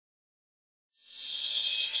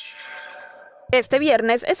Este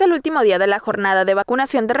viernes es el último día de la jornada de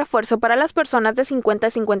vacunación de refuerzo para las personas de 50 a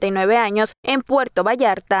 59 años en Puerto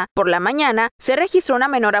Vallarta. Por la mañana se registró una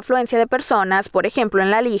menor afluencia de personas, por ejemplo en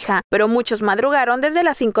La Lija, pero muchos madrugaron desde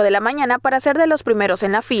las 5 de la mañana para ser de los primeros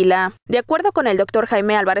en la fila. De acuerdo con el doctor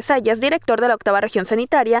Jaime Álvarez Ayas, director de la 8ª región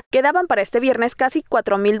sanitaria, quedaban para este viernes casi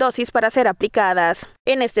 4,000 dosis para ser aplicadas.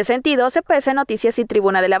 En este sentido, CPS Noticias y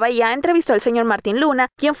Tribuna de la Bahía entrevistó al señor Martín Luna,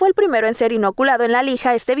 quien fue el primero en ser inoculado en La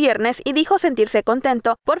Lija este viernes y dijo sentirse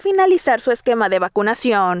contento por finalizar su esquema de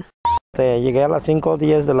vacunación. Llegué a las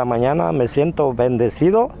 5:10 de la mañana, me siento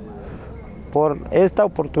bendecido por esta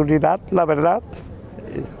oportunidad, la verdad,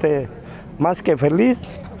 más que feliz,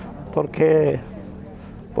 porque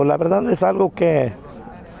pues la verdad es algo que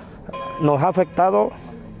nos ha afectado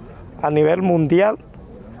a nivel mundial,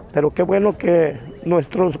 pero qué bueno que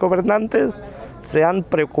nuestros gobernantes se han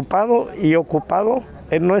preocupado y ocupado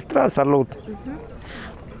en nuestra salud.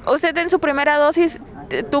 ¿Usted en su primera dosis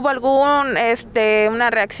tuvo una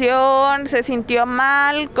reacción? ¿Se sintió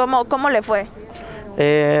mal? ¿Cómo le fue?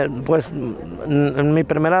 Pues en mi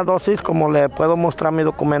primera dosis, como le puedo mostrar mi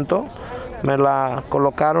documento, me la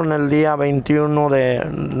colocaron el día 21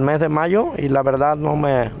 del mes de mayo y la verdad no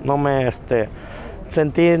me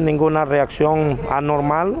sentí ninguna reacción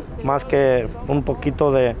anormal, más que un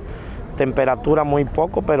poquito de temperatura, muy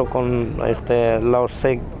poco, pero con los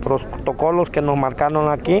protocolos que nos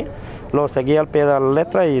marcaron aquí, los seguí al pie de la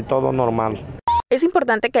letra y todo normal. Es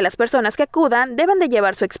importante que las personas que acudan deben de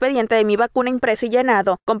llevar su expediente de mi vacuna impreso y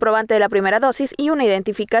llenado, comprobante de la primera dosis y una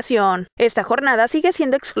identificación. Esta jornada sigue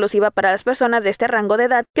siendo exclusiva para las personas de este rango de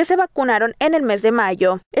edad que se vacunaron en el mes de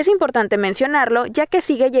mayo. Es importante mencionarlo ya que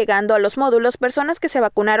sigue llegando a los módulos personas que se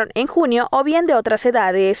vacunaron en junio o bien de otras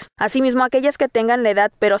edades. Asimismo, aquellas que tengan la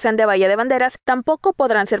edad pero sean de Bahía de Banderas tampoco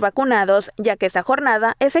podrán ser vacunados, ya que esta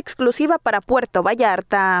jornada es exclusiva para Puerto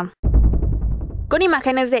Vallarta. Con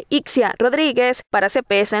imágenes de Ixia Rodríguez, para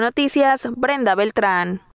CPS Noticias, Brenda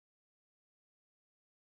Beltrán.